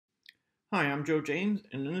Hi, I'm Joe James,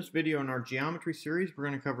 and in this video in our geometry series, we're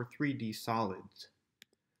going to cover 3D solids.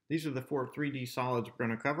 These are the four 3D solids we're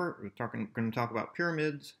going to cover. We're going to talk about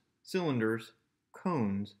pyramids, cylinders,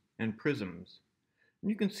 cones, and prisms. And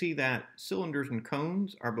you can see that cylinders and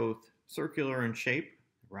cones are both circular in shape,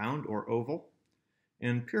 round or oval,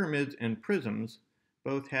 and pyramids and prisms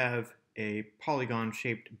both have a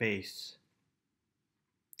polygon-shaped base.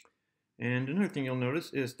 And another thing you'll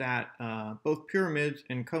notice is that both pyramids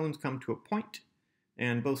and cones come to a point,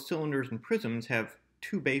 and both cylinders and prisms have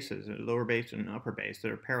two bases, a lower base and an upper base,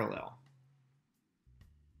 that are parallel.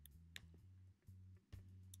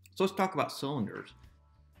 So let's talk about cylinders.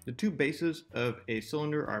 The two bases of a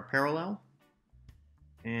cylinder are parallel,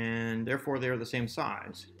 and therefore they are the same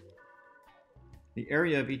size. The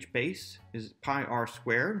area of each base is pi r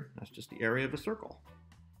squared, that's just the area of a circle.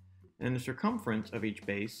 And the circumference of each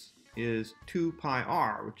base is 2 pi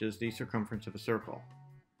r, which is the circumference of a circle.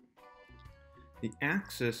 The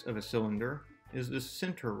axis of a cylinder is the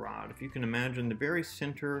center rod. If you can imagine the very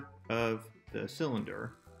center of the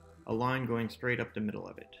cylinder, a line going straight up the middle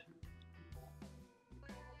of it.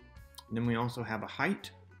 And then we also have a height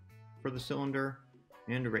for the cylinder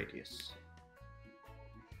and a radius.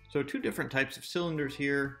 So two different types of cylinders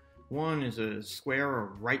here. One is a square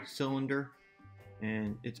or right cylinder,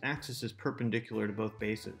 and its axis is perpendicular to both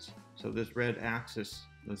bases. So this red axis,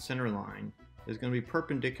 the center line, is going to be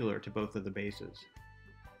perpendicular to both of the bases.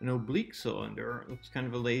 An oblique cylinder looks kind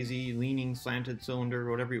of a lazy, leaning, slanted cylinder,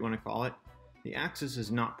 whatever you want to call it. The axis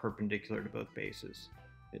is not perpendicular to both bases.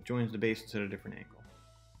 It joins the bases at a different angle.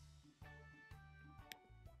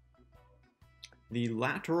 The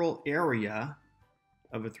lateral area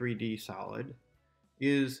of a 3D solid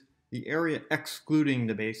is the area excluding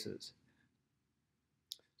the bases.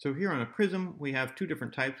 So here on a prism, we have two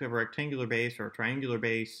different types. We have a rectangular base or a triangular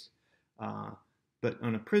base. But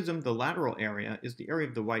on a prism, the lateral area is the area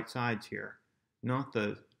of the white sides here, not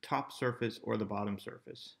the top surface or the bottom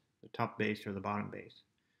surface, the top base or the bottom base.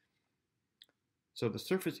 So the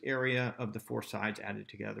surface area of the four sides added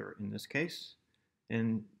together in this case.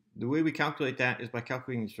 And the way we calculate that is by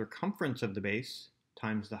calculating the circumference of the base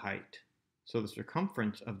times the height. So the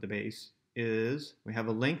circumference of the base is, we have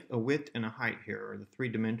a length, a width, and a height here, or the three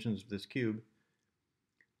dimensions of this cube.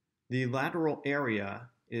 The lateral area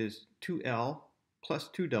is 2L plus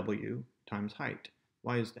 2W times height.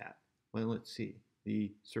 Why is that? Well, let's see.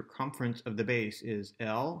 The circumference of the base is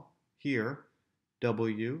L here,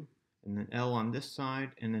 W, and then L on this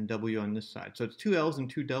side, and then W on this side. So it's two L's and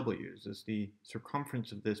two W's is the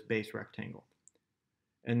circumference of this base rectangle.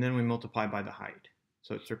 And then we multiply by the height.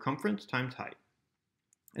 So it's circumference times height.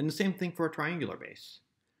 And the same thing for a triangular base.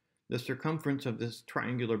 The circumference of this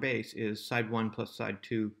triangular base is side 1 plus side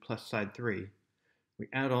 2 plus side 3. We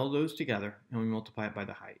add all those together and we multiply it by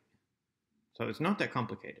the height. So it's not that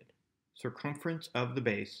complicated. Circumference of the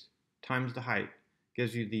base times the height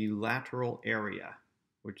gives you the lateral area,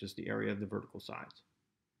 which is the area of the vertical sides.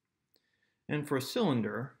 And for a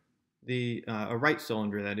cylinder, a right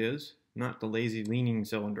cylinder that is, not the lazy leaning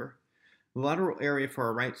cylinder, the lateral area for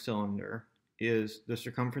a right cylinder is the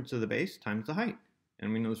circumference of the base times the height.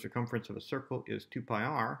 And we know the circumference of a circle is 2 pi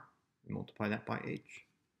r. We multiply that by h.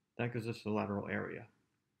 That gives us the lateral area.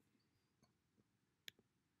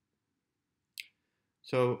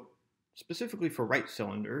 So specifically for right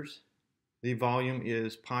cylinders, the volume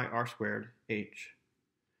is pi r squared h.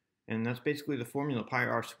 And that's basically the formula pi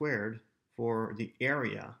r squared for the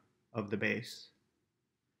area of the base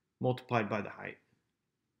multiplied by the height.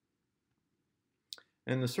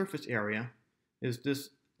 And the surface area is this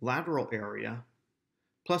lateral area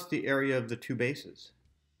plus the area of the two bases,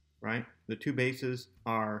 right? The two bases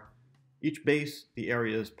are, each base, the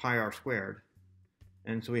area is pi r squared,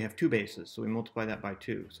 and so we have two bases, so we multiply that by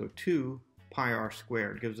 2. So 2 pi r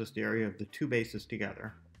squared gives us the area of the two bases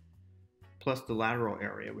together, plus the lateral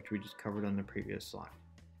area, which we just covered on the previous slide.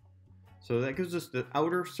 So that gives us the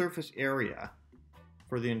outer surface area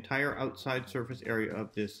for the entire outside surface area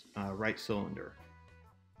of this right cylinder.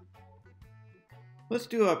 Let's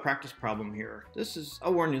do a practice problem here.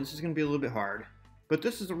 I'll warn you, this is going to be a little bit hard, but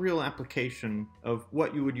this is a real application of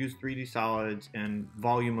what you would use 3D solids and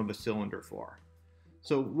volume of a cylinder for.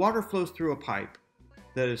 So water flows through a pipe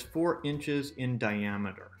that is 4 inches in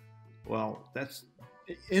diameter. Well,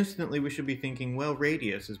 instantly we should be thinking, well,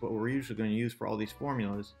 radius is what we're usually going to use for all these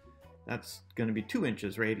formulas. That's going to be 2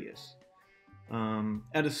 inches radius.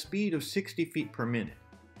 At a speed of 60 feet per minute,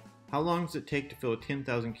 how long does it take to fill a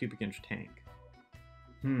 10,000 cubic inch tank?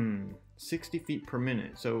 60 feet per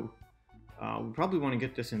minute. So we probably want to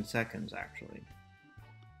get this in seconds, actually.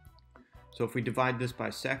 So if we divide this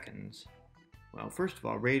by seconds, Well, first of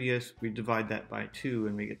all, radius, we divide that by 2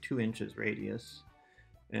 and we get 2 inches radius.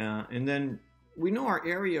 And then we know our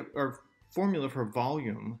area, our formula for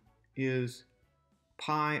volume is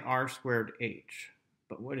pi r squared h.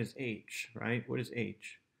 But what is h, right? What is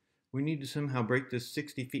h? We need to somehow break this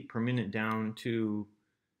 60 feet per minute down to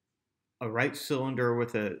a right cylinder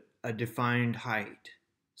with a defined height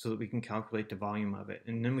so that we can calculate the volume of it.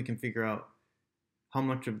 And then we can figure out how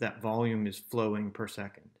much of that volume is flowing per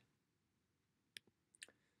second.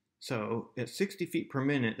 So at 60 feet per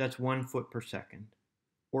minute, that's 1 foot per second,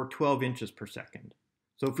 or 12 inches per second.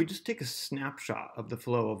 So if we just take a snapshot of the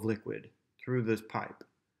flow of liquid through this pipe,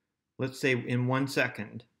 let's say in 1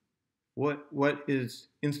 second, what is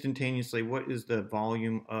instantaneously, what is the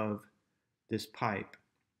volume of this pipe?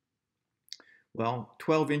 Well,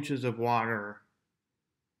 12 inches of water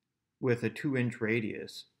with a 2-inch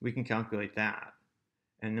radius, we can calculate that.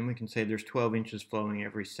 And then we can say there's 12 inches flowing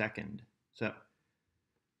every second. So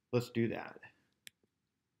let's do that.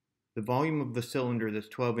 The volume of the cylinder that's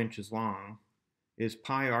 12 inches long is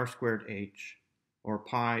pi r squared h, or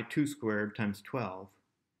pi 2 squared times 12,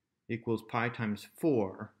 equals pi times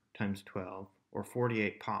 4 times 12, or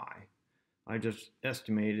 48 pi. I just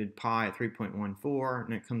estimated pi at 3.14,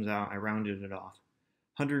 and it comes out, I rounded it off,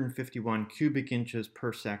 151 cubic inches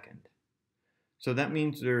per second. So that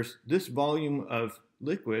means there's this volume of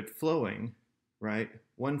liquid flowing, right,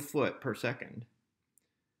 1 foot per second,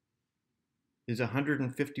 is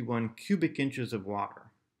 151 cubic inches of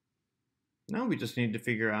water. Now we just need to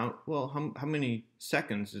figure out, well, how many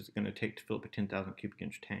seconds is it going to take to fill up a 10,000 cubic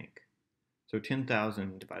inch tank? So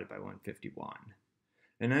 10,000 divided by 151.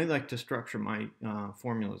 And I like to structure my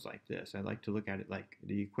formulas like this. I like to look at it like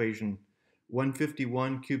the equation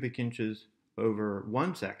 151 cubic inches over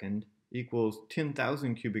 1 second equals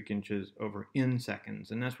 10,000 cubic inches over n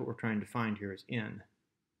seconds. And that's what we're trying to find here is n.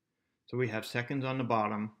 So we have seconds on the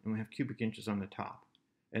bottom and we have cubic inches on the top.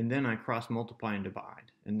 And then I cross multiply and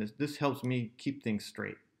divide. And this helps me keep things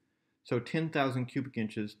straight. So 10,000 cubic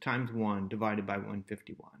inches times 1 divided by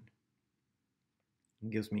 151. It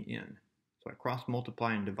gives me n. So I cross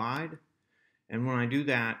multiply and divide. And when I do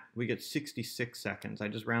that, we get 66 seconds. I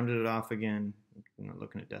just rounded it off again,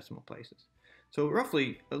 looking at decimal places. So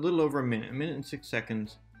roughly a little over a minute and 6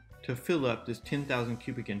 seconds to fill up this 10,000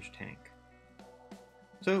 cubic inch tank.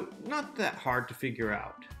 So not that hard to figure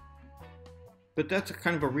out. But that's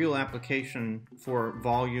kind of a real application for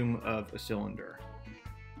volume of a cylinder.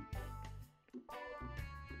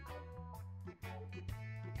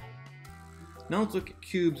 Now let's look at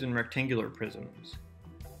cubes and rectangular prisms.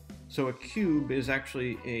 So a cube is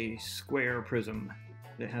actually a square prism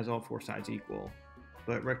that has all 4 sides equal.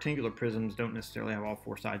 But rectangular prisms don't necessarily have all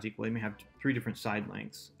 4 sides equal. They may have 3 different side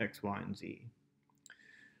lengths, x, y, and z.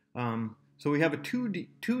 So we have a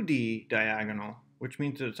 2D diagonal, which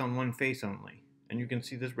means that it's on one face only. And you can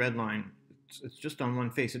see this red line, it's just on one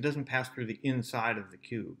face. It doesn't pass through the inside of the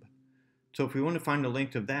cube. So if we want to find the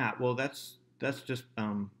length of that, well, that's just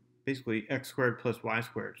basically x squared plus y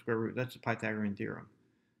squared, square root. That's the Pythagorean theorem.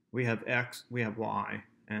 We have x, we have y,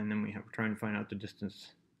 and then we're trying to find out the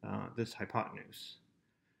distance, this hypotenuse.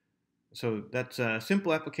 So that's a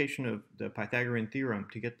simple application of the Pythagorean theorem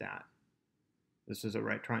to get that. This is a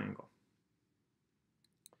right triangle.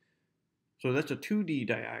 So that's a 2D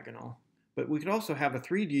diagonal. But we could also have a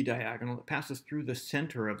 3D diagonal that passes through the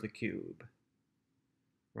center of the cube,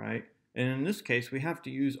 right? And in this case, we have to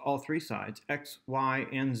use all 3 sides, x, y,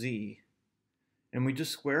 and z. And we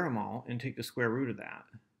just square them all and take the square root of that.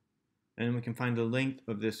 And then we can find the length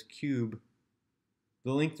of this cube,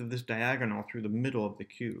 the length of this diagonal through the middle of the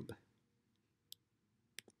cube.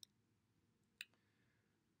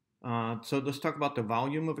 So let's talk about the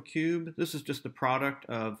volume of a cube. This is just the product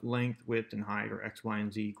of length, width, and height, or x, y,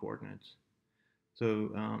 and z coordinates.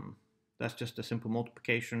 So that's just a simple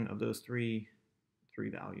multiplication of those three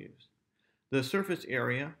values. The surface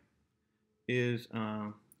area is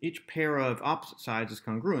each pair of opposite sides is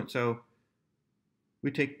congruent. So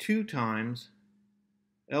we take 2 times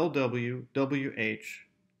LW, WH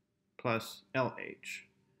plus LH,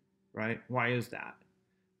 right? Why is that?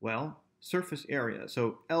 Well, surface area.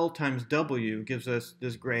 So L times W gives us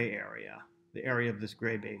this gray area, the area of this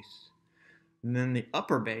gray base. And then the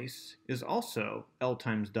upper base is also L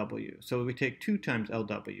times W. So we take 2 times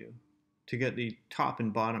LW to get the top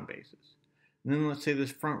and bottom bases. And then let's say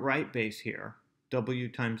this front right base here, W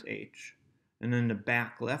times H. And then the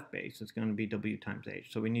back left base is going to be W times H.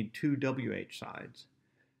 So we need 2 WH sides,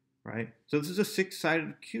 right? So this is a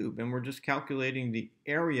 6-sided cube, and we're just calculating the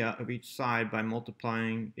area of each side by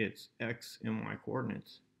multiplying its x and y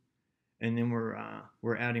coordinates. And then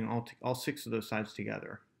we're adding all 6 of those sides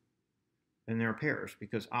together. and they're pairs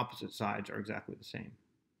because opposite sides are exactly the same.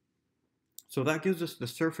 So that gives us the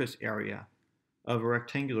surface area of a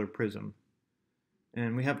rectangular prism.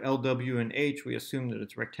 And we have LW and H, we assume that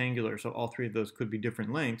it's rectangular, so all three of those could be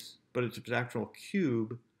different lengths, but if it's an actual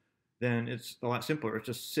cube, then it's a lot simpler. It's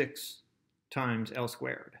just 6 times L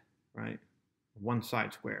squared, right? One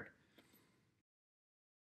side squared.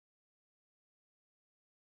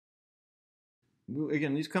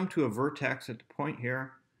 Again, these come to a vertex at the point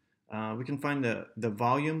here. We can find the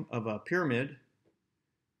volume of a pyramid.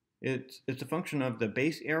 It's a function of the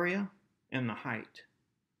base area and the height.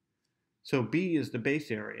 So B is the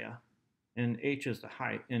base area, and H is the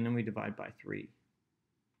height, and then we divide by 3.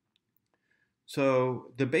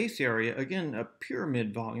 So the base area, again, a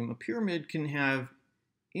pyramid volume. A pyramid can have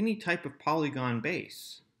any type of polygon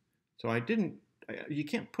base. So you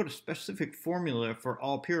can't put a specific formula for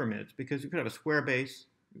all pyramids because you could have a square base,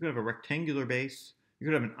 you could have a rectangular base, you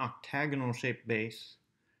could have an octagonal shaped base.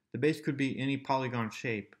 The base could be any polygon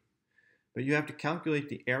shape, but you have to calculate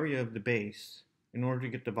the area of the base in order to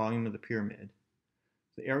get the volume of the pyramid.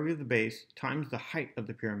 The area of the base times the height of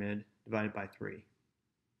the pyramid divided by 3.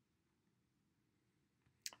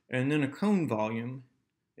 And then a cone volume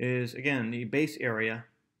is, again, the base area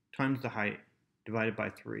times the height divided by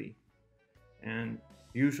 3. And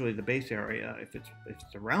usually the base area, if it's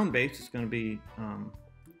a round base, it's going to be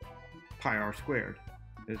pi r squared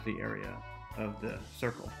is the area of the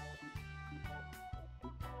circle.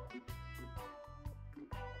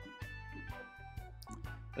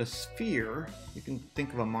 A sphere, you can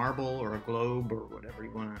think of a marble or a globe or whatever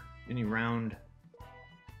you want to, any round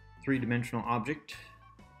three-dimensional object,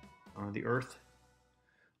 the Earth.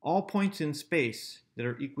 All points in space that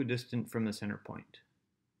are equidistant from the center point.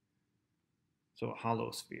 So a hollow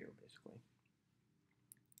sphere, basically.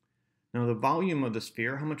 Now the volume of the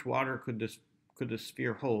sphere, how much water could the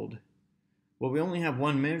sphere hold? Well, we only have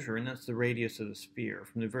one measure, and that's the radius of the sphere,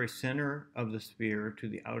 from the very center of the sphere to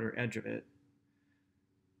the outer edge of it.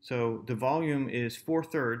 So the volume is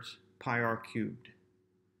 4/3 pi r cubed.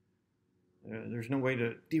 There's no way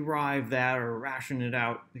to derive that or ration it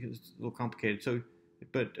out because it's a little complicated.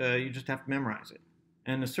 But you just have to memorize it.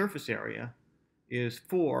 And the surface area is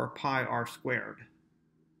 4 pi r squared.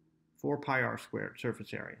 4 pi r squared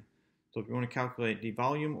surface area. So if you want to calculate the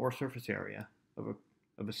volume or surface area of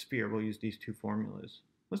a sphere, we'll use these two formulas.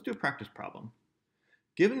 Let's do a practice problem.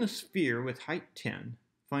 Given a sphere with height 10,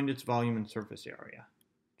 find its volume and surface area.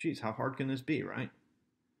 Geez, how hard can this be, right?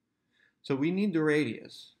 So we need the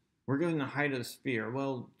radius. We're given the height of the sphere.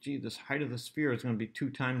 Well, gee, this height of the sphere is going to be 2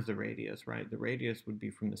 times the radius, right? The radius would be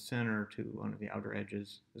from the center to one of the outer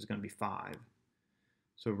edges is going to be 5.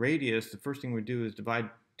 So radius, the first thing we do is divide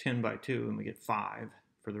 10 by 2, and we get 5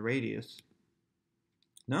 for the radius.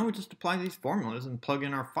 Now we just apply these formulas and plug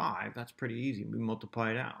in our 5. That's pretty easy. We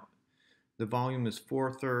multiply it out. The volume is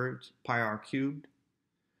 4/3 pi r cubed.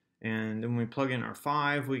 And then when we plug in our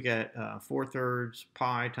 5, we get 4/3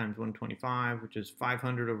 pi times 125, which is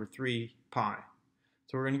 500 over 3 pi.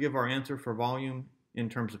 So we're going to give our answer for volume in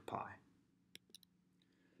terms of pi.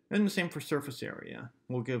 And the same for surface area.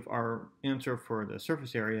 We'll give our answer for the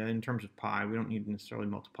surface area in terms of pi. We don't need to necessarily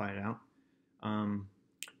multiply it out.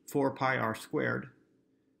 4 pi r squared.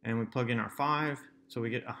 And we plug in our 5, so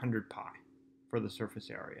we get 100 pi for the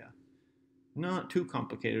surface area. Not too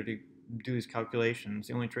complicated to do these calculations.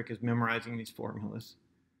 The only trick is memorizing these formulas.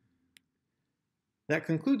 That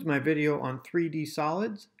concludes my video on 3D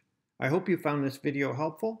solids. I hope you found this video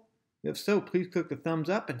helpful. If so, please click the thumbs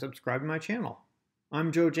up and subscribe to my channel.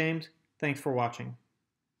 I'm Joe James. Thanks for watching.